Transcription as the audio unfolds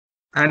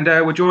And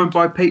we're joined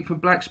by Pete from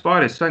Black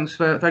Spiders. Thanks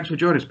for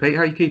joining us, Pete.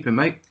 How you keeping,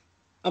 mate?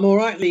 I'm all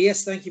right, Lee.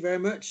 Yes, thank you very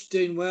much.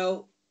 Doing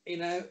well.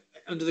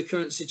 Under the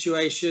current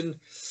situation,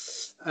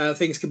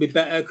 things could be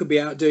better. Could be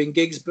out doing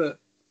gigs, but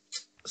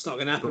it's not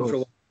going to happen for a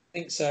while. I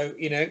think so.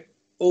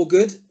 All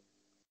good.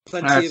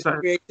 Plenty of So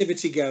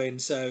creativity going.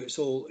 So it's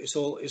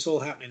all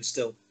happening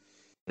still.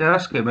 yeah,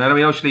 that's good, man. I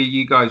mean, obviously,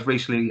 you guys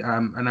recently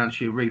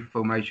announced your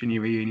reformation,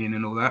 your reunion,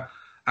 and all that.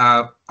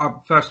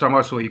 First time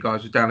I saw you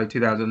guys was down in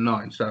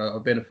 2009, so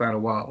I've been a fan a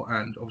while,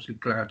 and obviously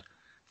glad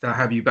to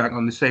have you back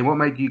on the scene. What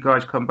made you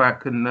guys come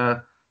back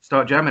and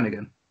start jamming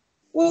again?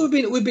 Well,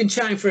 we've been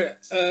chatting for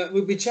it.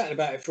 We've been chatting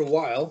about it for a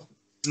while,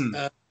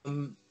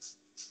 and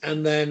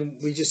then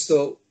we just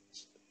thought,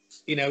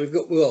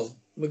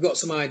 we've got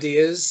some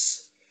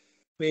ideas.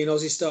 Me and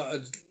Ozzy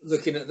started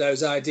looking at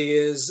those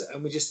ideas,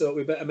 and we just thought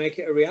we better make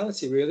it a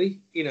reality,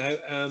 really.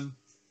 And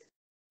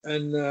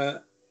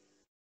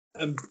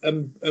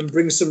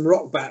bring some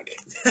rock back.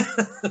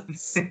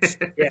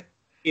 Yeah,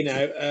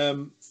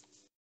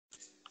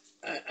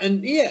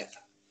 and yeah,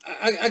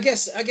 I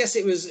guess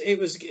it was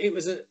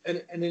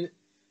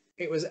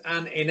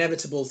an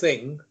inevitable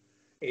thing.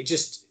 It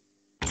just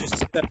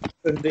happened.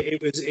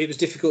 It was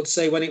difficult to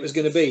say when it was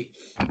going to be.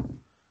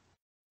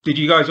 Did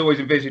you guys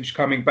always envisage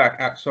coming back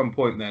at some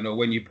point then, or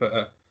when you put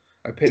a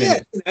pin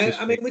in it?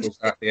 I mean, we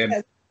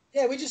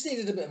just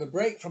needed a bit of a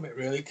break from it,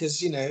 really, because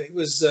it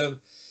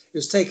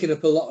was taking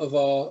up a lot of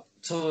our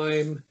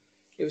time.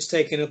 It was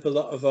taking up a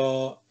lot of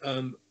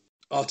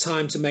our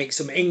time to make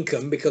some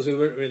income, because we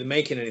weren't really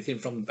making anything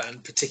from the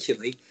band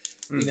particularly.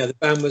 The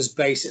band was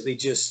basically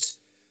just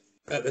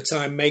at the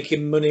time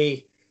making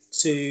money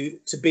to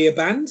be a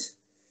band.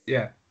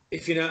 Yeah.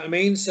 If you know what I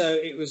mean. So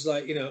it was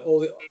like,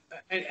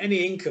 any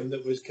income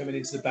that was coming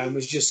into the band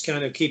was just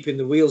kind of keeping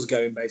the wheels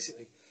going,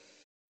 basically.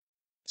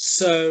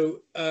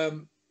 So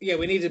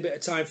we needed a bit of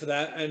time for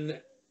that,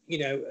 and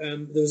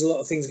there was a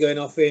lot of things going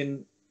off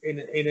in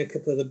a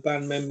couple of the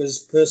band members'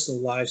 personal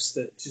lives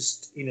that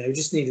just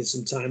needed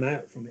some time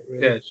out from it,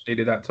 really. Yeah, just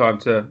needed that time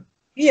to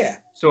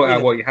sort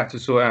out what you had to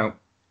sort out.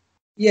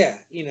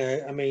 Yeah,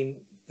 I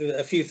mean,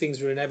 a few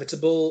things were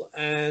inevitable,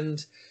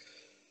 and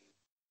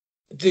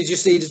they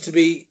just needed to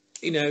be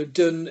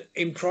done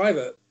in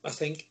private, I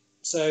think.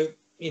 So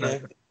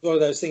one of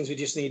those things, we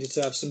just needed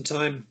to have some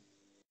time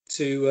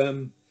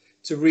to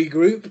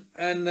regroup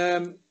and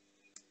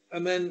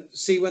then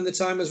see when the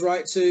time was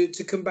right to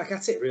come back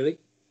at it, really.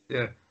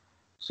 Yeah.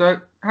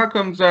 So how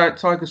comes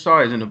Tiger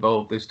Sai isn't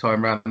involved this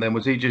time round? Then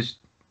was he just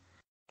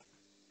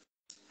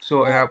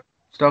sorting out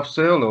stuff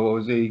still, or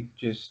was he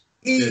just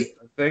doing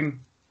a thing?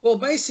 Well,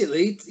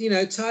 basically,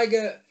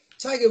 Tiger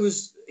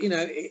was,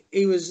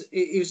 he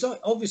was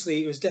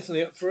obviously, he was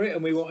definitely up for it,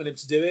 and we wanted him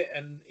to do it,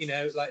 and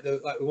like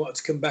we wanted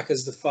to come back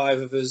as the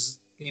five of us,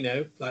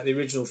 like the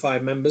original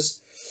five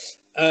members,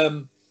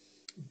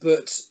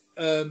 but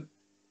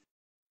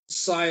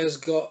Sire's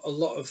got a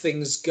lot of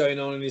things going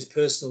on in his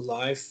personal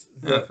life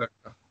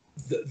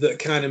that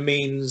kind of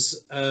means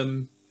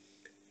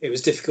it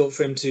was difficult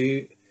for him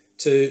to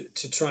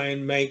try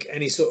and make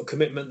any sort of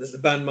commitment that the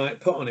band might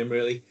put on him,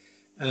 really.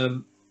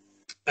 And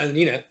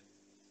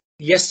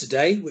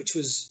yesterday, which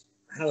was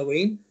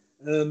Halloween,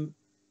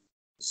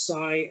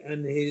 Si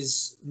and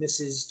his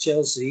Mrs.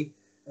 Chelsea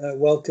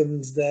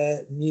welcomed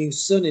their new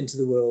son into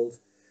the world.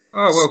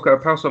 Oh, well, go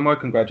pass on my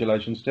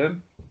congratulations to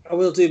him. I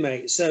will do,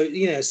 mate. So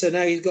so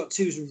now he's got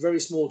two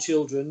very small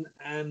children,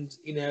 and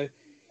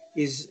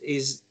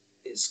he's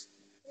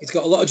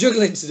got a lot of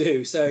juggling to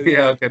do. So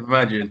yeah, I can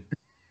imagine.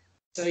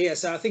 So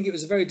I think it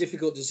was a very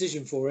difficult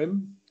decision for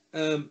him,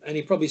 and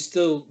he probably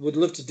still would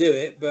love to do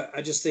it, but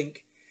I just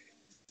think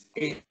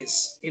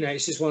it's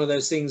just one of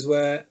those things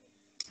where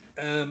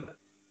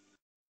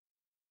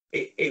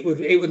it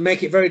would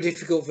make it very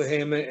difficult for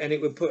him, and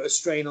it would put a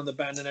strain on the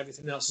band and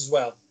everything else as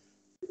well.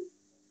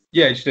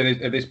 Yeah, just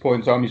at this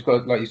point in time, he's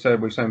got, like you said,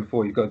 we were saying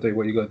before, you've got to do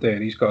what you've got to do,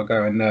 and he's got to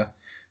go and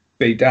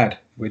be dad,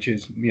 which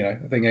is, I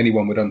think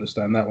anyone would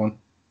understand that one.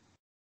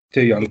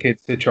 Two young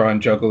kids to try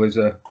and juggle is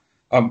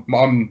I'm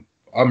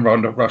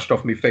rushed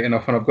off me feet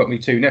enough, and I've got me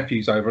two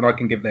nephews over, and I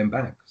can give them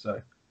back.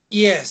 So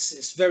yes,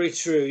 it's very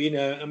true.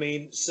 I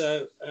mean,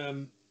 so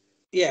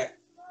yeah,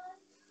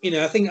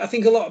 I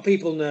think a lot of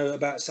people know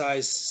about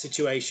Si's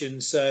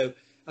situation, so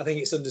I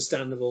think it's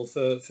understandable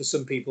for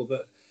some people,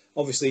 but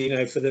obviously,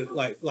 for the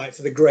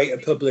for the greater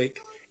public,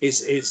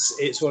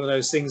 it's one of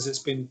those things that's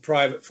been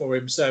private for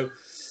him. So,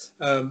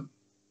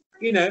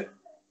 you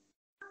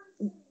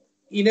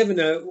never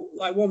know.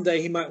 Like one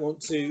day he might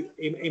want to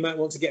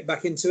get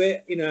back into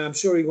it. I'm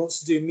sure he wants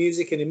to do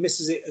music and he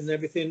misses it and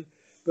everything.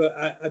 But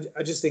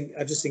I just think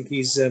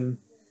he's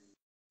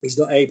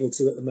not able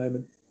to at the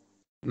moment.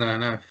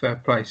 No, fair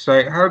play.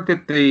 So how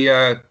did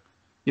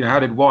how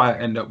did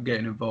Wyatt end up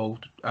getting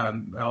involved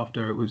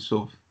after it was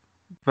sort of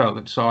felt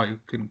that Si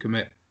couldn't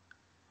commit?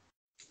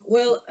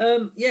 Well,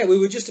 we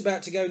were just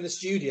about to go in the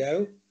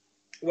studio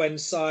when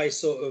Si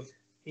sort of,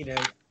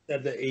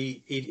 said that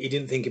he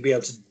didn't think he'd be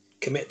able to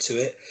commit to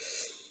it.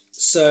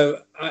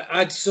 So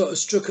I'd sort of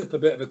struck up a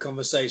bit of a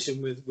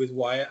conversation with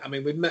Wyatt. I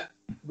mean,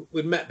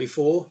 we'd met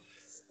before.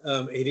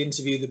 He'd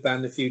interviewed the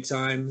band a few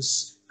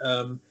times,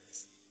 and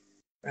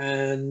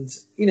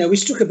we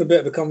struck up a bit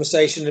of a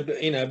conversation, a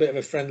bit of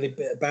a friendly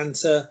bit of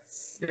banter.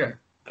 Yeah.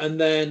 And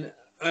then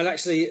I'd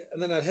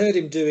heard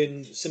him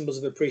doing Symbols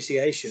of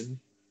Appreciation.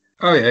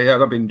 Oh yeah,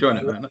 I've been enjoying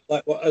it, man.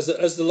 Like what as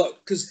the lock,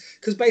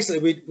 because basically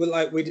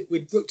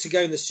we'd booked to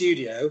go in the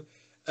studio,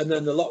 and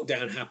then the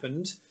lockdown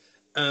happened.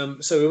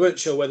 So we weren't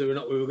sure whether or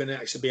not we were going to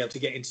actually be able to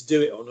get in to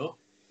do it or not.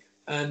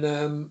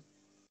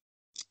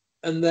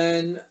 And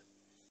then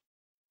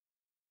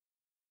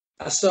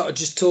I started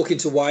just talking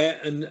to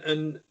Wyatt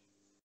and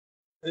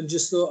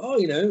just thought,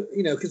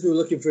 because we were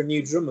looking for a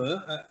new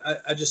drummer,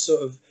 I just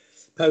sort of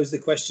posed the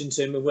question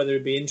to him of whether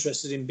he'd be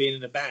interested in being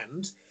in a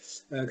band,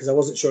 because I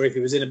wasn't sure if he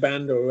was in a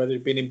band or whether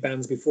he'd been in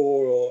bands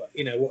before, or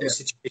what the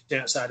situation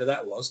outside of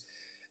that was,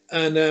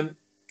 and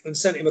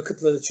sent him a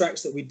couple of the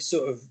tracks that we'd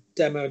sort of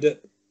demoed up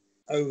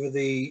over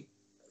the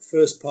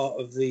first part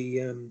of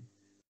the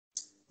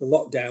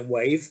lockdown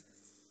wave,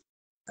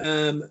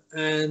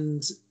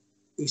 and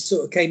he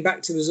sort of came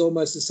back to us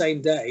almost the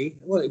same day.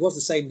 Well, it was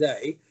the same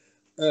day,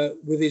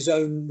 with his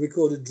own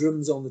recorded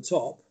drums on the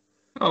top.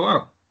 Oh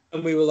wow!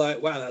 And we were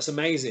like, "Wow, that's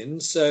amazing!"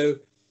 So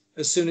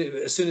as soon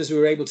as we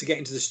were able to get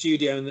into the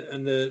studio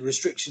and the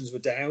restrictions were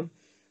down,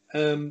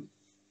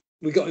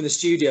 we got in the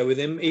studio with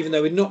him, even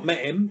though we'd not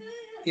met him.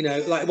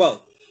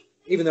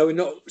 Even though we'd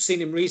not seen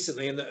him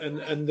recently, and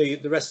the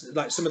rest,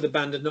 like some of the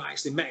band had not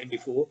actually met him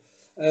before.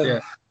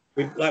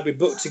 We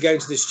booked to go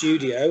into the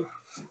studio,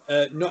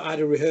 not had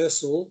a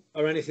rehearsal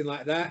or anything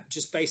like that.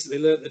 Just basically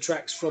learnt the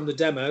tracks from the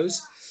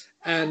demos,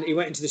 and he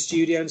went into the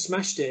studio and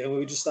smashed it. And we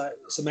were just like,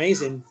 "It's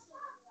amazing."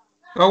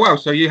 Oh wow!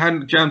 So you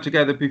hadn't jammed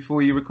together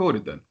before you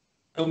recorded then?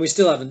 And we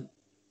still haven't.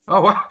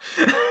 Oh wow!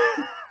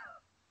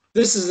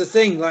 This is the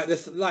thing, like the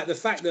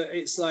fact that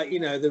it's like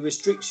the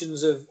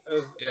restrictions of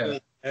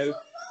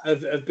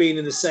being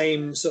in the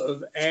same sort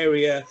of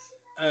area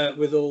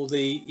with all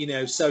the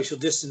social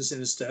distancing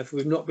and stuff.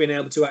 We've not been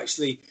able to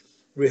actually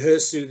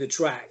rehearse through the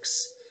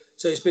tracks,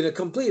 so it's been a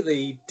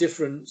completely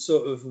different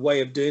sort of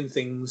way of doing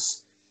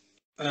things.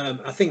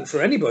 I think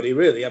for anybody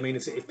really. I mean,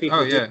 if people,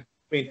 I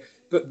mean,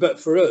 but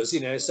for us,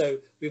 so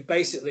we've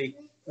basically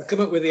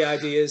come up with the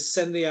ideas,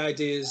 send the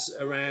ideas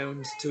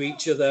around to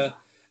each other,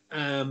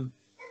 and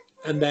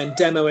then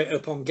demo it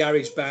up on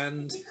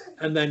GarageBand,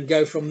 and then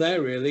go from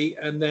there really,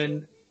 and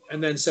then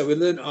so we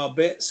learnt our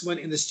bits, went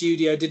in the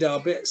studio, did our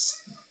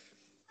bits,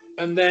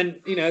 and then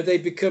they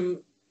become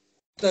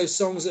those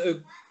songs that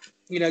are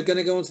going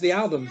to go onto the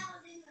album.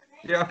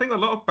 Yeah, I think a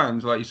lot of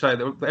bands, like you say,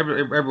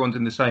 everyone's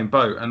in the same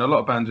boat, and a lot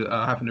of bands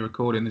are having to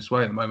record in this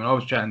way at the moment. I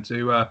was chatting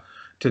to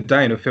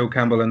Dane of Phil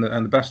Campbell and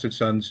the Bastard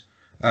Sons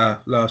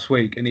last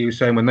week, and he was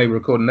saying when they were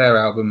recording their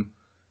album,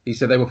 he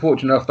said they were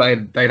fortunate enough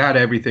they'd had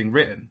everything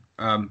written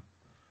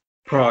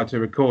prior to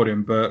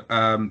recording, but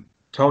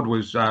Todd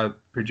was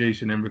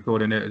producing and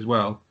recording it as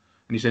well.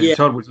 And he said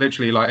Todd was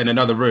literally like in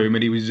another room,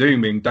 and he was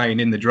zooming Dane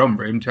in the drum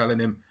room, telling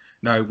him,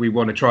 "No, we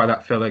want to try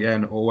that fill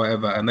again," or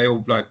whatever. And they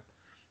all like,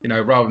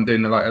 rather than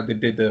doing like they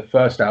did the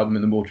first album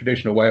in the more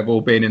traditional way of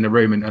all being in the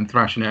room and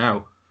thrashing it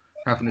out,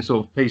 having to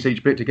sort of piece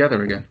each bit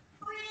together again.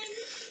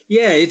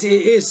 Yeah, it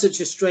is such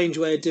a strange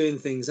way of doing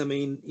things. I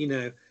mean,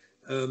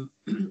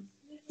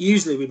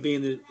 usually we'd be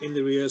in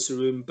the rehearsal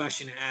room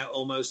bashing it out,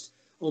 almost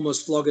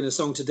flogging a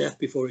song to death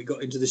before it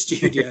got into the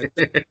studio.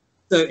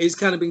 So it's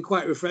kind of been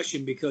quite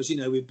refreshing because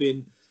we've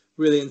been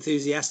really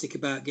enthusiastic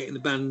about getting the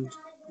band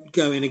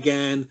going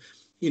again.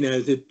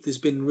 There's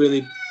been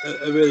really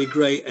a really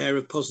great air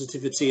of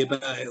positivity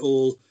about it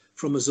all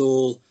from us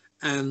all,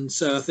 and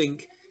so I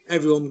think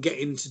everyone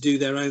getting to do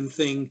their own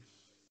thing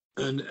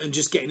and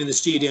just getting in the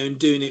studio and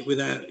doing it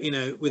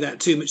without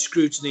too much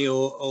scrutiny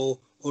or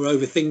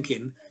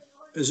overthinking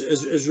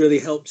has really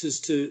helped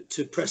us to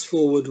press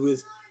forward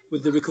with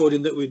the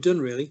recording that we've done,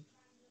 really.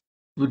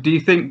 Well, do you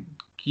think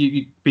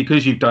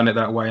because you've done it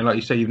that way, and like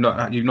you say, you've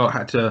not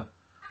had to,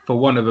 for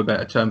want of a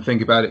better term,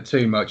 think about it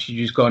too much?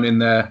 You've just gone in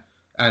there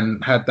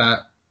and had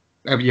that.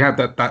 Have you had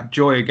that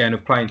joy again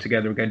of playing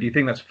together again? Do you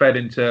think that's fed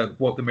into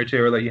what the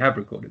material that you have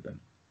recorded then?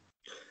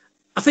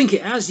 I think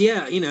it has,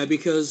 yeah.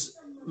 Because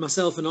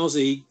myself and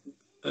Ozzy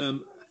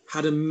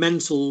had a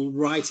mental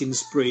writing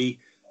spree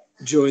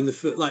during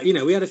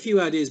we had a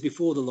few ideas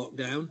before the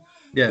lockdown,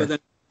 but then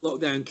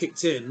lockdown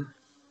kicked in.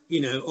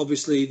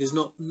 Obviously there's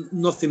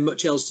nothing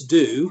much else to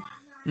do,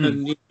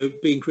 and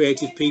being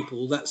creative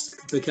people, that's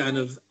the kind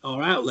of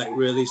our outlet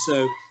really.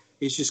 So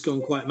it's just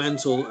gone quite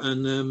mental,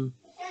 and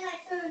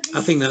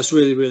I think that's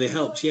really, really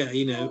helped. Yeah,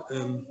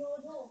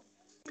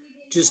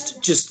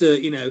 just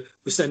we're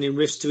sending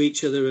riffs to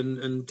each other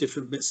and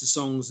different bits of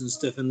songs and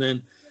stuff, and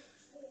then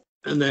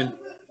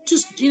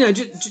just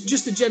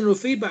just the general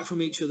feedback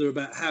from each other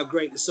about how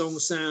great the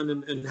songs sound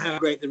and how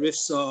great the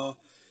riffs are.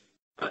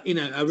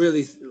 I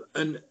really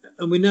and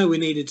we know we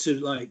needed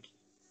to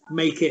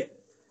make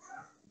it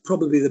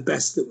probably the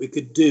best that we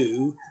could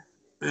do,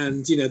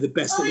 and the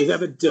best that we've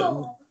ever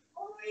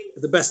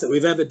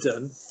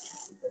done.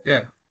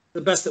 Yeah.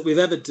 the best that we've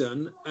ever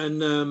done.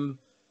 And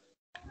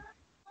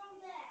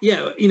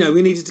yeah, you know,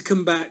 we needed to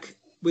come back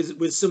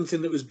with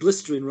something that was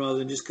blistering rather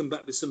than just come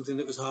back with something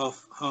that was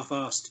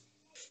half-assed.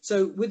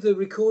 So with the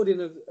recording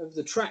of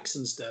the tracks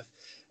and stuff,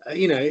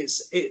 you know,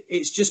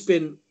 it's just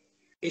been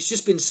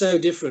so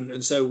different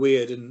and so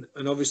weird, and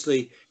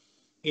obviously,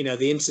 you know,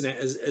 the internet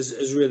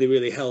has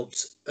really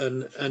helped,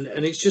 and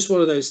it's just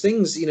one of those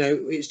things. You know,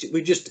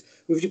 we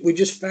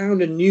just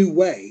found a new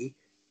way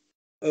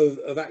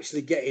of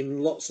actually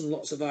getting lots and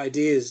lots of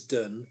ideas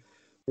done,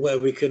 where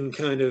we can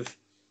kind of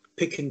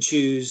pick and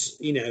choose,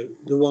 you know,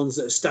 the ones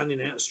that are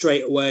standing out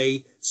straight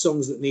away,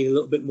 songs that need a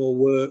little bit more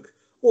work,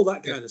 all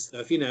that kind of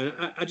stuff. You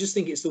know, I just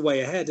think it's the way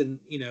ahead, and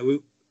you know,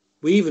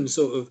 we even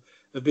sort of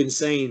have been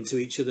saying to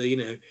each other, you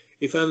know,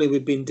 if only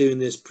we'd been doing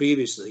this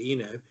previously, you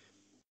know,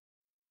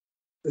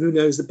 who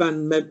knows, the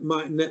band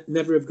might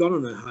never have gone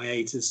on a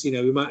hiatus. You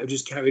know, we might have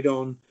just carried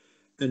on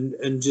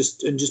and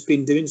just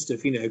been doing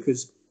stuff, you know,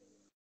 because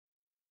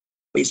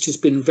it's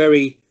just been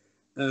very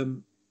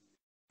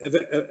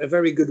a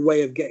very good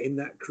way of getting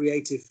that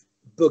creative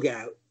bug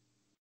out,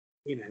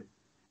 you know.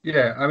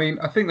 Yeah, I mean,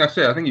 I think that's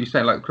it. I think you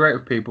said like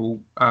creative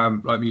people,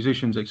 like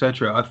musicians,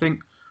 etc. I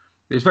think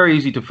it's very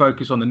easy to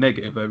focus on the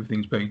negative of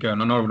everything's been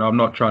going on. I'm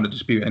not trying to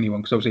dispute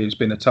anyone because obviously it's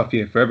been a tough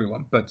year for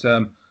everyone. But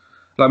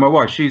like my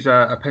wife, she's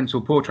a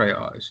pencil portrait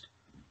artist,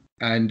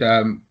 and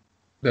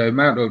the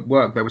amount of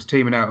work that was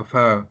teaming out of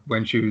her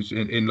when she was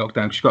in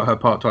lockdown, she's got her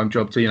part-time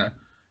job to, you know,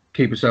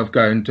 keep herself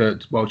going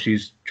while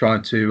she's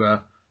trying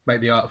to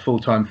make the art a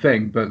full-time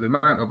thing. But the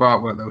amount of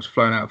artwork that was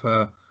flowing out of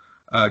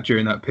her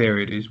during that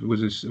period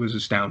was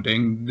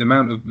astounding. The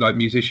amount of like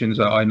musicians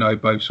that I know,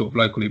 both sort of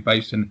locally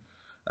based and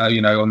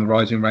you know, on the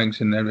rising ranks,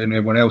 and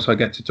everyone else I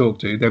get to talk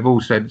to, they've all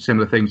said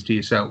similar things to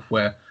yourself,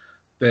 where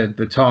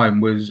the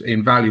time was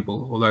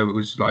invaluable, although it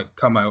was like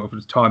come out of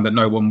a time that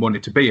no one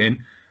wanted to be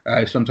in.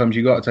 Sometimes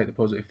you got to take the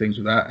positive things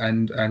with that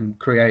and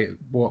create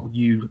what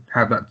you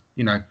have, that,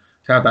 you know,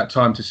 to have that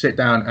time to sit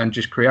down and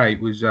just create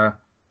was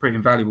pretty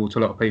invaluable to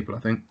a lot of people, I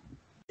think.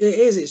 It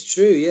is, it's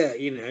true, yeah.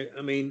 You know,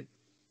 I mean,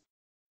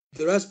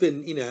 there has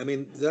been, you know, I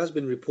mean, there has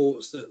been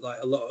reports that like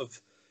a lot of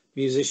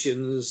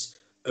musicians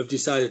have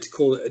decided to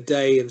call it a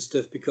day and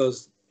stuff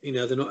because, you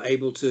know, they're not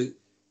able to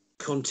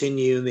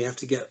continue and they have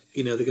to get,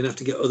 you know, they're going to have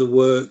to get other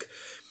work.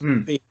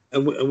 Mm.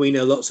 And we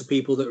know lots of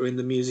people that are in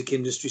the music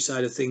industry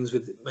side of things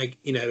with, like,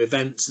 you know,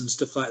 events and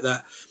stuff like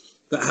that,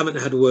 that haven't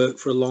had work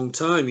for a long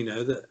time, you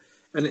know, that,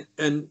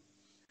 and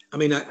I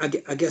mean,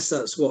 I guess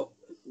that's what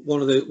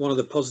one of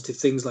the positive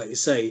things, like you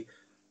say,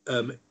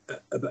 about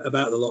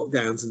the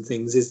lockdowns and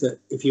things, is that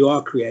if you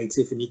are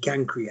creative and you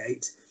can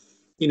create,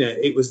 you know,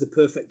 it was the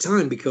perfect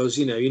time because,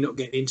 you know, you're not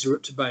getting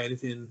interrupted by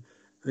anything,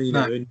 you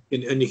know, No.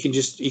 and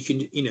you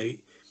can, you know,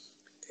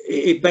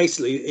 it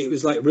basically, it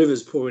was like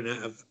rivers pouring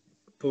out of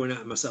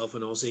myself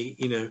and Ozzy,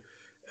 you know,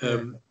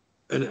 Yeah.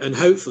 and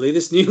hopefully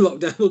this new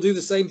lockdown will do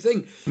the same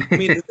thing. I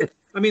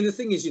mean, the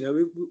thing is, you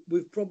know,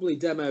 we've probably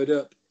demoed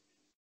up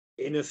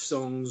enough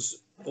songs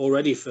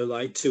already for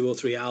like 2 or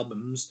 3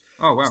 albums.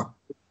 Oh wow.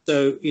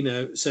 So, you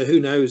know, so who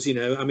knows, you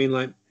know, I mean,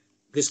 like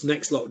this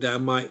next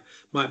lockdown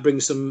might bring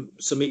some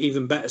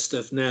even better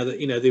stuff now that,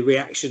 you know, the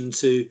reaction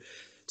to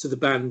the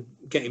band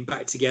getting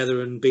back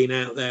together and being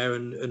out there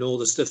and all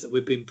the stuff that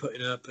we've been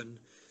putting up, and,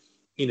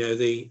 you know,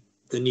 the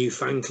new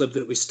fan club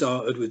that we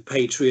started with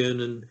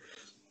Patreon,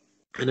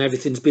 and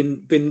everything's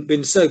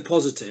been so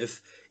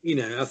positive. You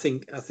know, I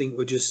think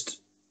we're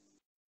just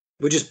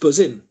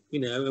buzzing,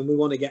 you know, and we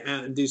want to get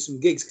out and do some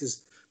gigs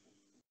because,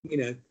 you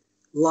know,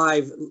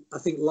 live, I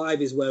think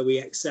live is where we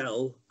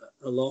excel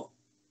a lot,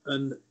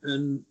 and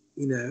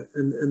you know,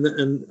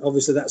 and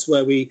obviously that's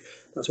where we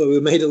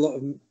made a lot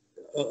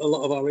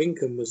of our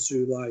income was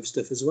through live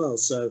stuff as well.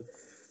 So,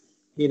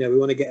 you know, we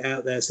want to get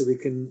out there so we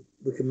can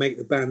make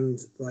the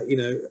band, like, you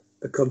know,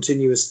 a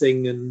continuous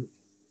thing and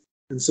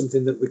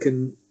something that we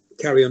can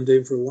carry on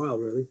doing for a while,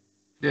 really.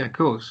 Yeah, of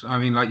course. I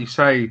mean, like you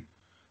say,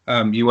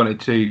 you wanted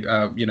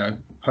to, you know,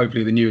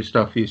 hopefully the newest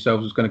stuff for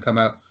yourselves was going to come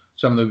out.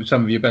 Some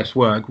of your best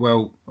work.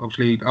 Well,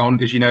 obviously,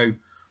 as you know,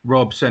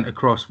 Rob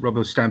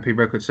of Stampede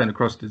Records sent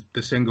across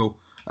the single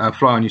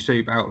 "Fly on Your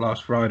Soup" out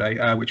last Friday,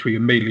 which we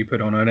immediately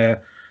put on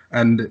air.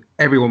 And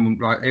everyone,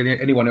 like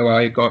anyone who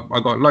I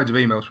got loads of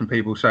emails from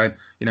people saying,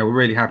 you know, we're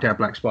really happy to have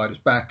Black Spiders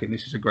back, and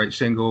this is a great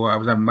single. I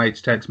was having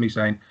mates text me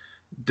saying,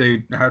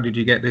 dude, how did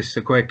you get this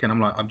so quick? And I'm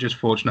like, I'm just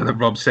fortunate that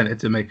Rob sent it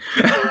to me.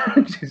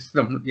 Just,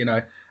 you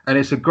know, and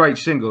it's a great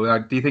single.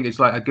 Like, do you think it's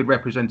like a good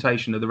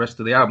representation of the rest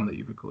of the album that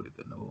you've recorded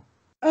then? Or?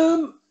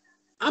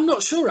 I'm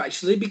not sure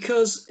actually,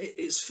 because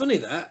it's funny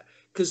that,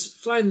 because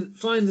flying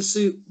the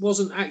Suit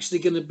wasn't actually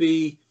going to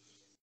be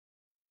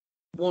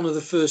one of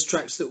the first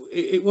tracks that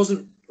it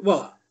wasn't.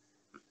 Well,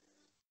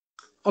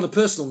 on a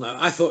personal note,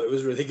 I thought it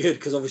was really good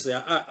because obviously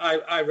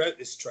I wrote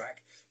this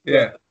track,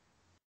 Yeah.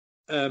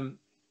 but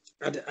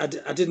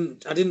I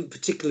didn't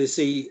particularly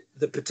see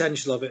the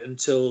potential of it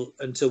until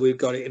we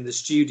got it in the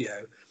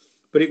studio.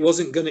 But it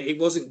wasn't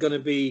gonna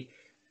be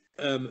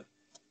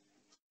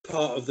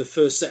part of the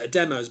first set of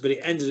demos, but it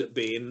ended up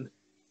being,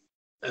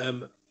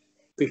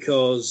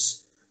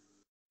 because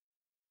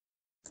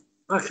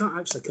I can't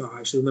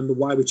actually remember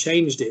why we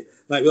changed it.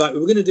 Like we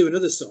were going to do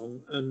another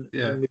song, and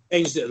we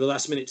changed it at the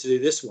last minute to do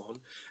this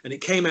one, and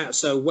it came out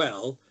so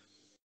well.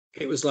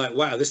 It was like,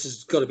 wow, this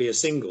has got to be a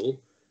single,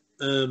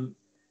 and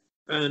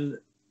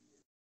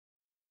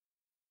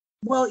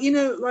well, you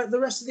know, like the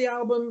rest of the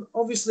album,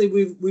 obviously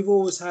we've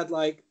always had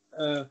like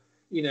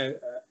you know,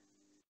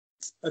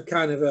 a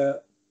kind of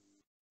a.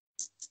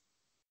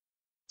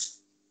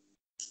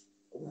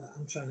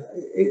 I'm trying to.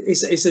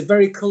 It's a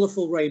very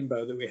colourful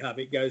rainbow that we have.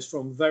 It goes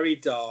from very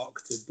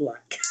dark to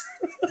black.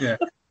 Yeah.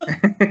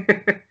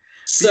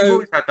 So you've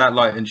always had that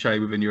light and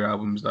shade within your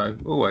albums, though.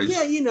 Always.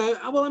 Yeah, you know.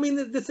 Well, I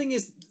mean, the thing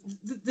is,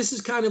 this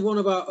is kind of one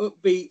of our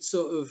upbeat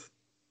sort of.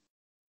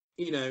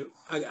 You know,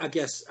 I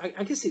guess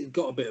it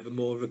got a bit of a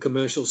more of a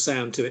commercial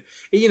sound to it.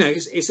 You know,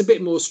 it's a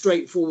bit more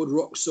straightforward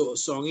rock sort of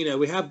song. You know,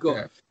 we have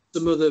got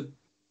some other,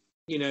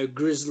 you know,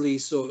 grisly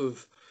sort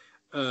of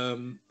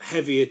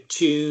heavier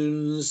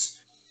tunes.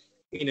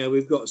 You know,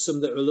 we've got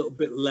some that are a little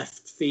bit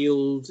left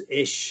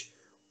field-ish.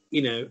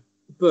 You know,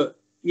 but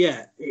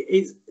yeah,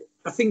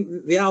 I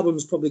think the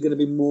album's probably going to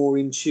be more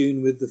in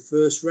tune with the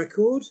first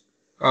record.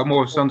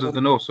 More Sons of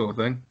the North sort of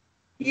thing.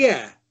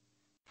 Yeah.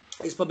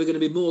 It's probably going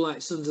to be more like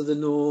Sons of the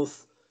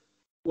North,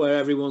 where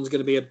everyone's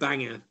going to be a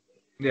banger.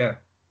 Yeah.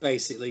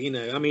 Basically, you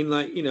know, I mean,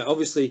 like, you know,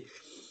 obviously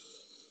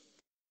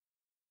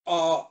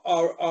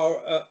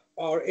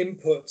our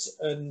input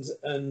and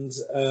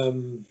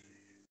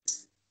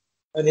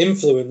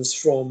influence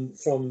from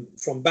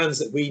bands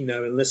that we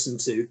know and listen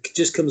to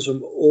just comes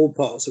from all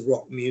parts of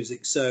rock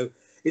music. So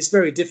it's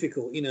very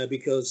difficult, you know,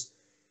 because,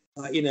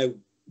 you know,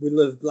 we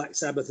love Black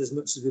Sabbath as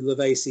much as we love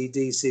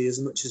AC/DC,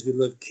 as much as we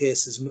love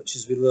Kiss, as much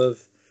as we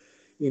love,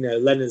 you know,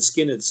 Leonard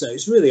Skinner. So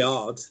it's really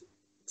hard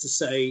to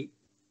say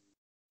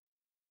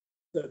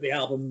that the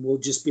album will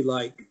just be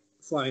like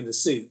Flying the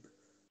Soup.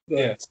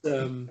 But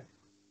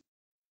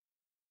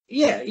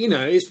yeah, you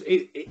know,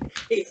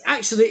 it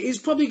actually it's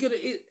probably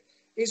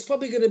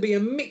gonna be a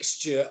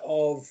mixture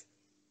of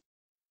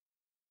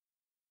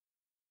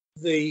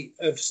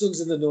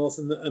Sons of the North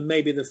and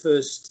maybe the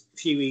first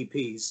few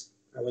EPs,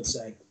 I would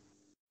say.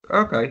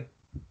 Okay.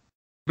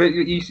 But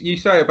you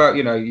say about,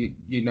 you know,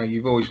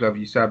 you've always loved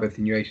your Sabbath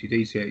and your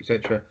AC/DC,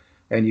 etc.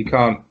 And you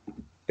can't.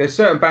 There's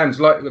certain bands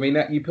like, I mean,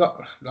 that you put,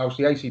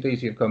 obviously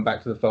AC/DC have come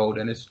back to the fold,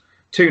 and it's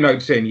 2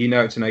 notes in, you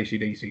know, it's an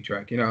AC/DC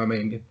track. You know what I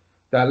mean?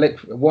 That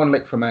one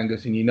lick from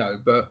Angus, and you know.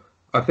 But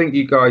I think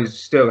you guys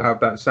still have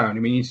that sound.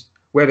 I mean,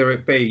 whether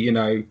it be, you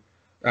know,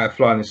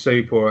 Flying the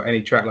Soup or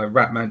any track like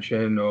Rat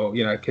Mansion or,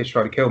 you know, Kiss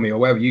Try to Kill Me or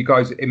whatever, you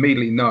guys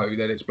immediately know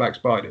that it's Black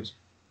Spiders.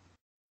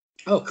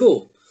 Oh,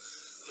 cool.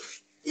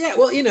 Yeah,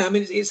 well, you know, I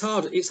mean, it's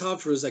hard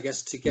for us, I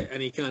guess, to get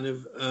any kind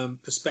of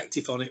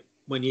perspective on it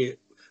when you're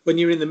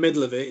in the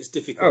middle of it. It's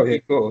difficult. Oh yeah,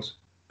 of course.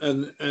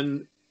 And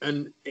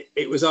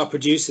it was our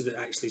producer that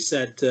actually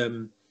said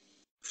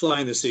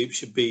 "Flying the Soup"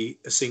 should be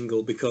a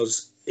single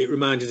because it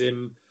reminded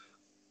him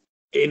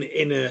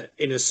in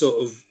a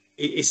sort of.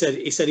 He said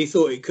he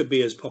thought it could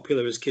be as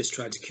popular as Kiss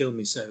Tried to Kill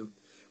Me, so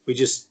we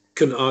just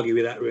couldn't argue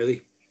with that,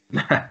 really.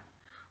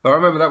 I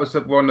remember that was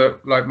the one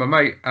that, like, my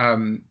mate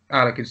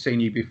Alec had seen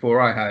you before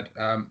I had.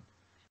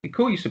 He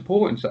called you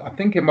supporting, so I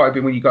think it might have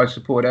been when you guys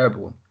supported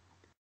Airborne.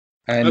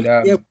 And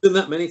yeah, we've done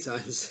that many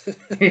times.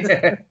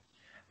 Yeah,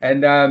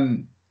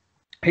 and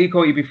he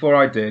called you before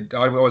I did.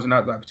 I wasn't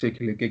at that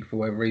particular gig for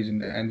whatever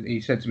reason, and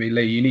he said to me,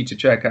 "Lee, you need to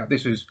check out."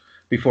 This was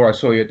before I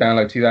saw you at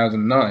Download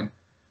 2009,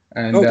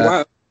 and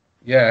wow.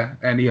 Yeah,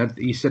 and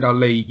he said, "Oh,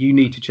 Lee, you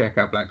need to check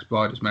out Black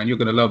Spiders, man. You're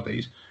going to love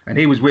these." And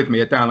he was with me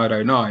at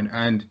Download 09,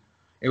 and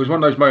it was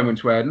one of those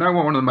moments where no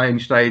one on the main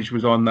stage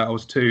was on that I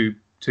was too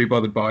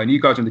bothered by, and you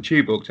guys in the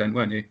Tube Book tent,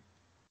 weren't you?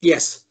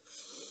 Yes.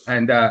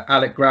 And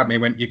Alec grabbed me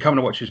and went, "You're coming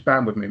to watch this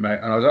band with me, mate."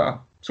 And I was like,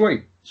 "Oh,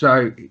 sweet."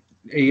 So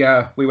we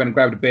went and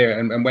grabbed a beer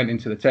and went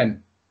into the tent.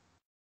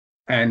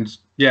 And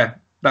yeah,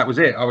 that was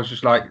it. I was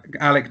just like,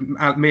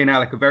 me and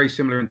Alec are very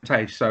similar in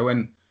taste. So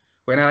when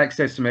Alec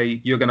says to me,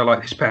 "You're going to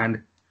like this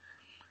band,"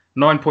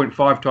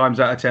 9.5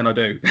 times out of 10 I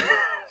do.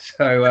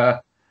 So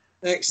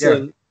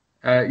excellent.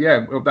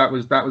 Yeah, well, that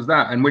was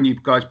that. And when you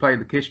guys played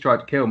the Kiss Tried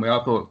to Kill Me,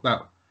 I thought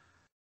that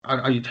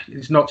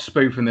it's not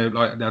spoofing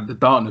the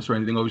darkness or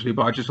anything, obviously,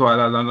 but I just thought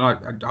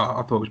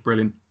I thought it was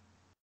brilliant.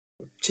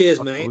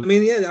 Cheers, mate. I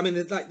mean, yeah, I mean,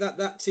 like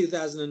that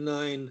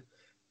 2009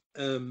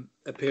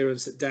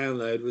 appearance at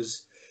Download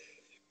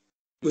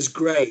was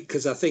great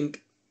because I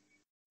think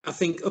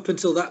up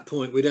until that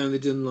point we'd only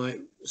done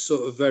like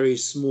sort of very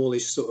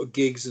smallish sort of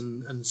gigs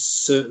and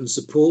certain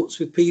supports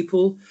with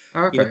people.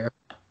 Okay. You know?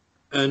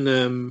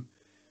 And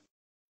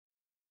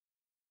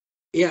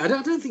yeah, I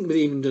don't think we'd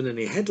even done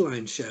any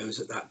headline shows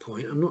at that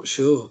point. I'm not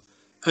sure.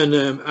 And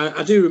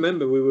I do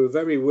remember we were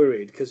very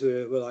worried because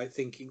we were like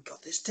thinking, God,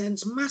 this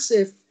tent's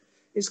massive.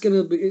 It's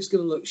gonna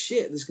look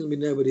shit. There's gonna be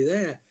nobody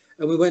there.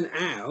 And we went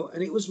out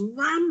and it was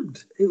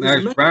rammed. It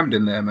was rammed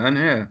in there, man.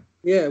 Yeah.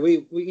 Yeah,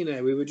 we you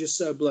know, we were just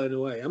so blown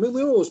away. I mean,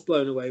 we're always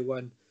blown away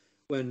when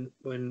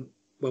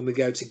we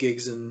go to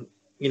gigs and,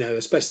 you know,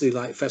 especially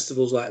like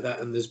festivals like that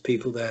and there's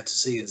people there to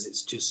see us.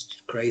 It's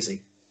just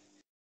crazy.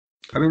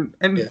 I mean,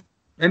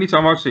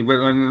 anytime I've seen,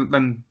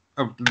 then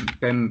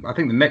I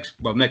think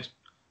not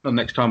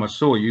next time I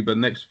saw you, but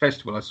next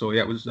festival I saw you,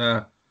 it was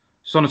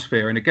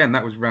Sonosphere, and again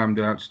that was rammed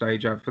out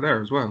stage out for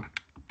there as well.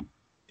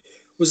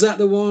 Was that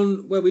the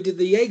one where we did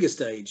the Jaeger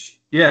stage?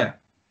 Yeah.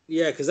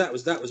 Yeah, because that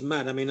was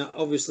mad. I mean,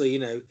 obviously,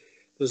 there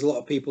was a lot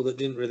of people that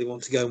didn't really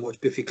want to go and watch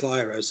Biffy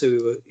Clyro, so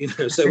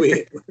we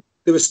were,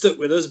 they were stuck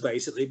with us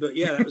basically. But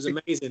yeah, that was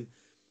amazing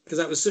because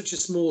that was such a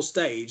small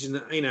stage,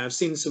 and I've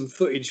seen some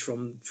footage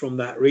from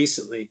that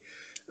recently,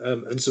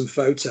 and some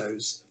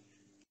photos,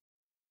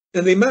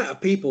 and the amount of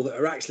people that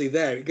are actually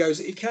there.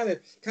 It kind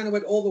of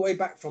went all the way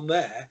back from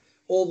there,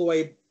 all the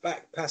way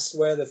back past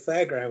where the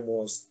fairground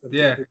was.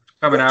 Yeah,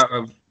 coming out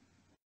of.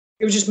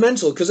 It was just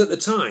mental because at the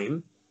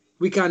time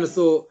we kind of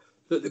thought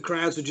that the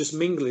crowds were just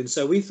mingling,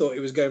 so we thought it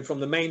was going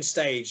from the main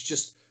stage,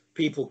 just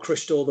people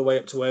crushed all the way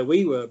up to where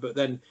we were. But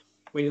then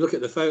when you look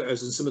at the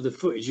photos and some of the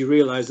footage, you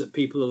realise that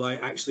people are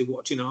like actually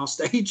watching our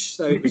stage.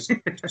 So it was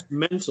just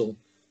mental.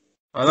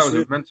 Oh, that was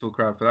a mental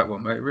crowd for that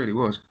one, mate. It really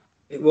was.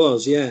 It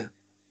was, yeah.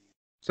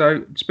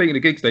 So speaking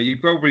of gigs, there,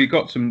 you've probably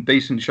got some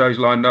decent shows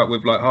lined up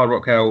with like Hard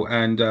Rock Hell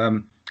and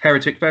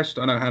Heretic Fest.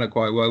 I know Hannah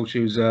quite well.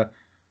 She was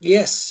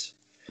yes.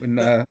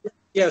 When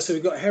yeah, so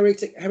we've got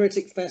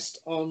Heretic Fest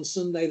on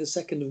Sunday, the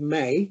 2nd of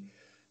May.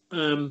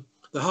 The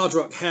Hard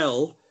Rock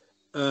Hell,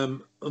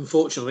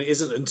 unfortunately,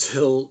 isn't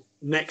until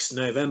next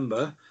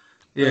November.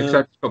 Yeah, because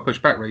that got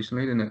pushed back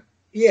recently, didn't it?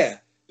 Yeah,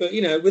 but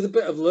with a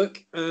bit of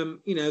luck,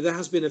 there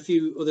has been a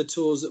few other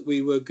tours that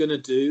we were going to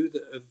do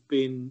that have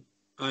been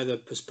either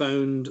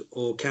postponed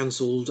or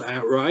cancelled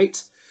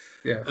outright.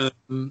 Yeah.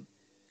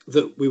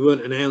 That we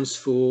weren't announced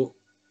for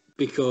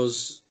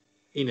because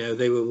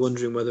they were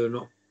wondering whether or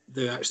not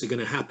they're actually going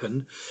to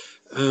happen.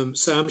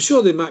 So I'm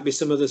sure there might be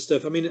some other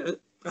stuff. I mean,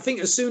 I think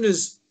as soon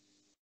as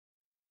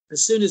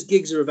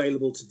gigs are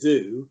available to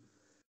do,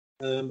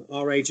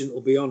 our agent will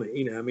be on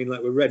it. I mean,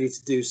 like we're ready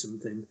to do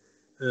something.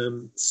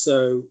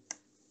 So,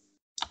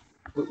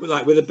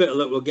 like with a bit of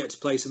luck, we'll get to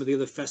play some of the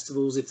other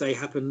festivals if they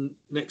happen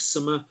next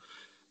summer.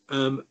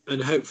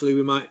 And hopefully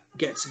we might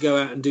get to go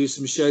out and do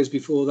some shows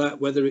before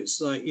that, whether it's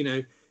like,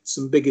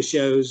 some bigger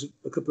shows,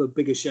 a couple of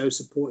bigger shows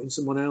supporting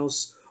someone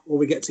else, or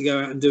we get to go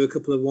out and do a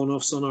couple of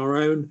one-offs on our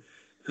own.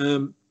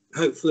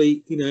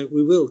 Hopefully,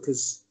 we will,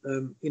 because,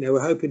 we're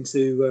hoping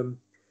to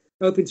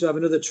have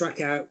another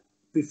track out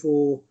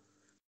before,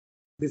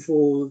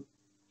 the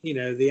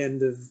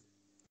end of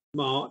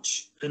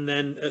March, and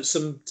then at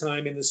some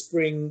time in the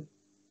spring,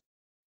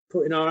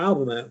 putting our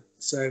album out.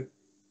 So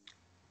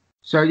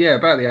yeah,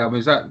 about the album,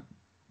 is that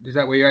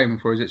what you're aiming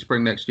for? Is it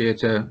spring next year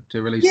to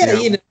release the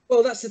album?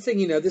 Well, that's the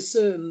thing. There's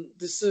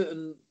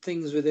certain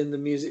things within the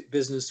music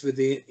business with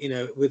the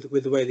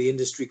with the way the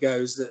industry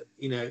goes that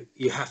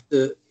you have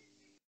to.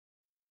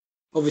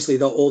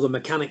 Obviously, all the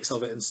mechanics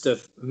of it and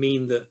stuff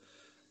mean that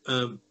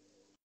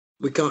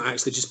we can't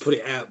actually just put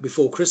it out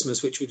before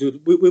Christmas, which we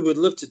would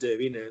love to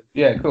do.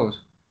 Yeah, of course.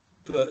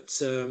 But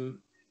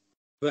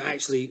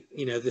actually,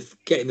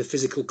 getting the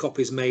physical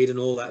copies made and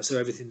all that, so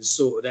everything's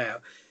sorted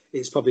out.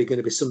 It's probably going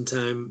to be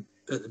sometime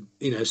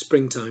at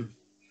springtime.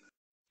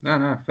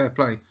 No, fair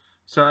play.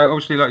 So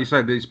obviously, like you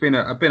said, it's been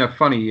a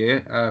funny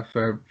year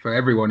for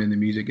everyone in the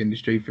music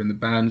industry, from the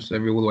bands all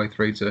the way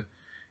through to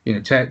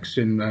Tex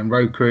and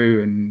road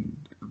crew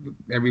and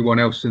everyone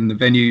else in the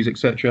venues,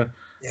 etc.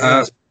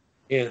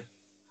 Yeah.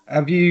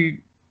 Have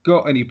you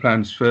got any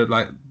plans for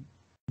like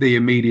the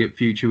immediate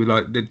future, with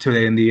like to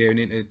the end of the year and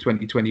into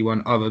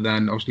 2021, other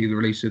than obviously the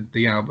release of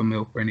the album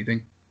or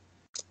anything?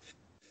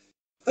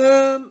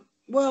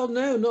 Well,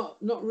 no,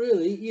 not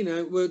really.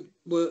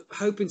 We're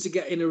hoping to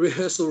get in a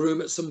rehearsal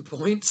room at some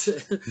point.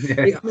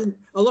 Yeah. I mean,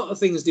 a lot of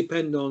things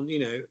depend on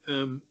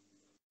the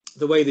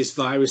way this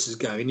virus is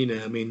going.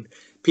 I mean,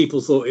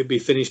 people thought it'd be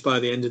finished by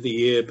the end of the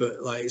year,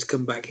 but like it's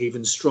come back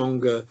even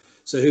stronger.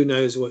 So who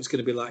knows what it's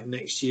going to be like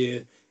next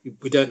year?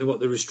 We don't know what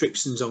the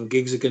restrictions on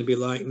gigs are going to be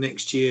like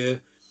next year.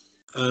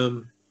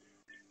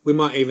 We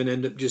might even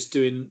end up just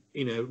doing,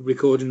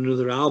 recording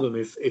another album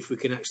if we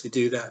can actually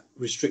do that,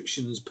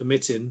 restrictions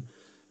permitting.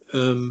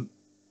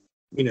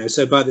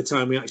 So by the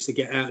time we actually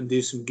get out and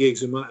do some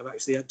gigs, we might have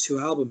actually had 2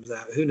 albums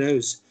out. Who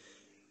knows?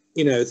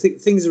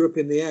 Things are up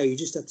in the air. You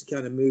just have to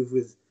kind of move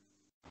with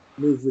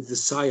the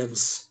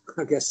science,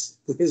 I guess,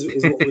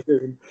 is what we're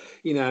doing.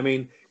 I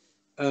mean,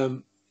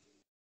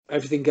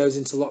 everything goes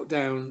into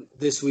lockdown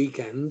this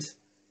weekend.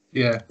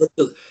 Yeah.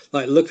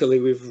 Luckily,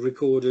 we've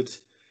recorded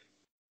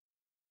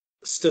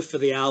stuff for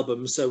the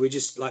album, so we're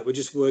just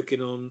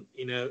working on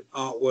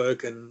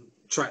artwork and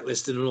track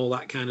listing and all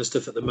that kind of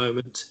stuff at the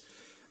moment.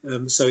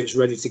 So it's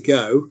ready to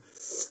go,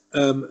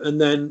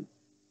 and then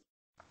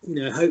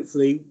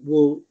hopefully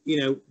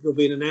there'll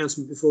be an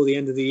announcement before the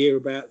end of the year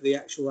about the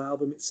actual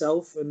album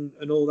itself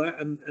and all that,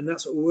 and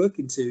that's what we're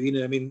working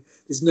to. I mean,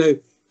 there's no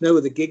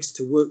other gigs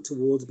to work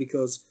towards,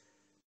 because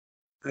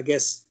I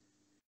guess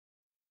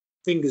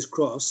fingers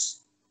crossed,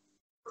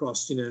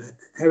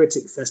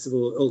 Heretic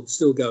Festival will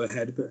still go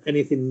ahead, but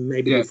anything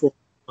maybe before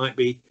might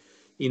be,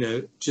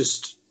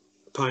 just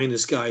pie in the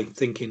sky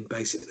thinking,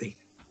 basically.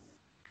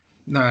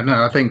 No,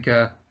 I think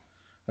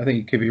I think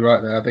you could be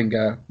right there. I think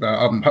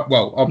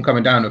I'm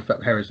coming down to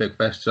Heretic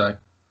Fest, so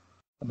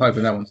I'm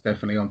hoping that one's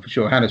definitely on for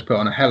sure. Hannah's put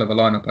on a hell of a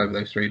lineup over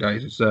those 3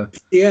 days. It's gonna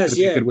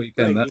be a good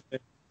weekend.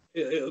 Great,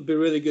 it'll be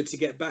really good to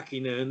get back,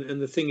 and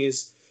the thing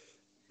is,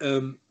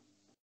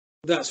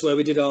 that's where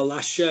we did our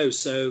last show,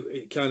 so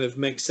it kind of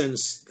makes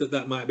sense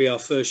that might be our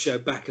first show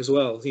back as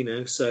well,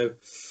 so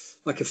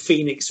like a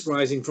phoenix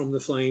rising from the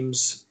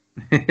flames.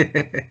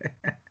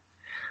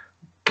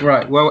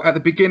 Right, well, at the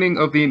beginning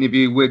of the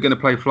interview, we're going to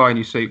play Fly in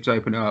Your Soup to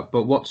open it up,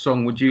 but what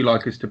song would you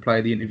like us to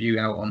play the interview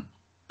out on?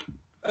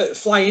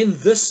 Fly in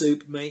the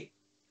Soup, mate.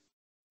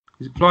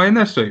 Is it Fly in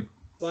Their Soup?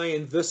 Fly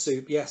in the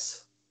Soup,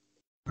 yes.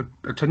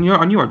 I knew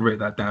I'd written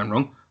that down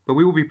wrong, but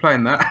we will be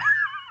playing that.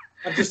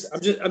 I'm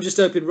just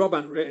hoping Rob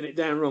hadn't written it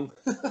down wrong.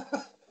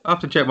 I have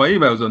to check my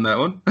emails on that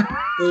one.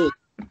 Cool.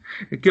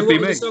 It could be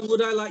me. What song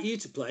would I like you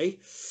to play?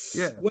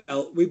 Yeah.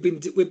 Well, we've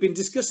been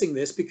discussing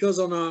this because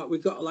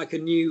we've got like a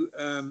new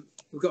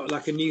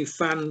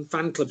fan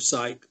club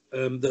site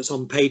that's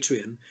on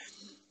Patreon,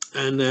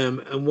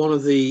 and one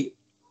of the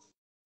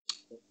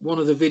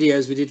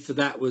videos we did for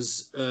that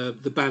was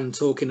the band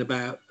talking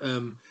about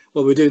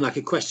we're doing like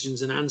a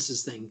questions and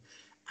answers thing,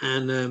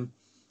 and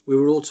we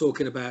were all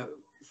talking about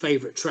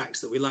favorite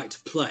tracks that we like to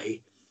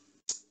play,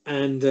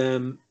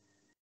 and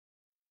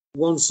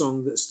one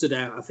song that stood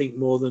out, I think,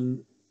 more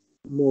than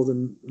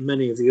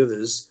many of the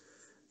others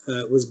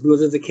was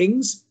Blood of the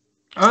Kings.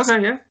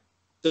 Okay, yeah.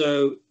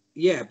 So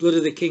yeah, Blood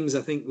of the Kings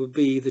I think would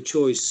be the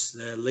choice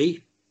there,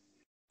 Lee.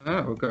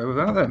 Oh, we'll go with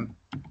that then.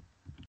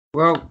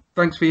 Well,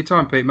 thanks for your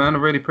time, Pete, man. I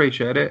really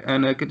appreciate it,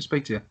 and good to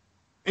speak to you.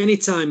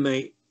 Anytime,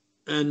 mate.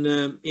 And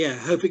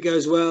hope it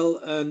goes well,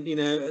 and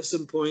at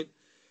some point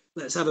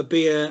let's have a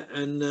beer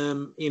and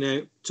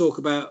talk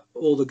about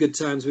all the good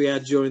times we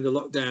had during the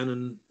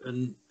lockdown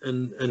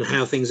and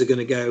how things are going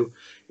to go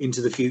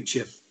into the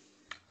future.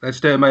 Let's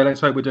do it, mate.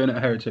 Let's hope we're doing it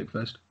at Heretic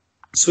Fest.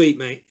 Sweet,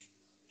 mate.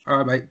 All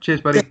right, mate.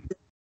 Cheers, buddy.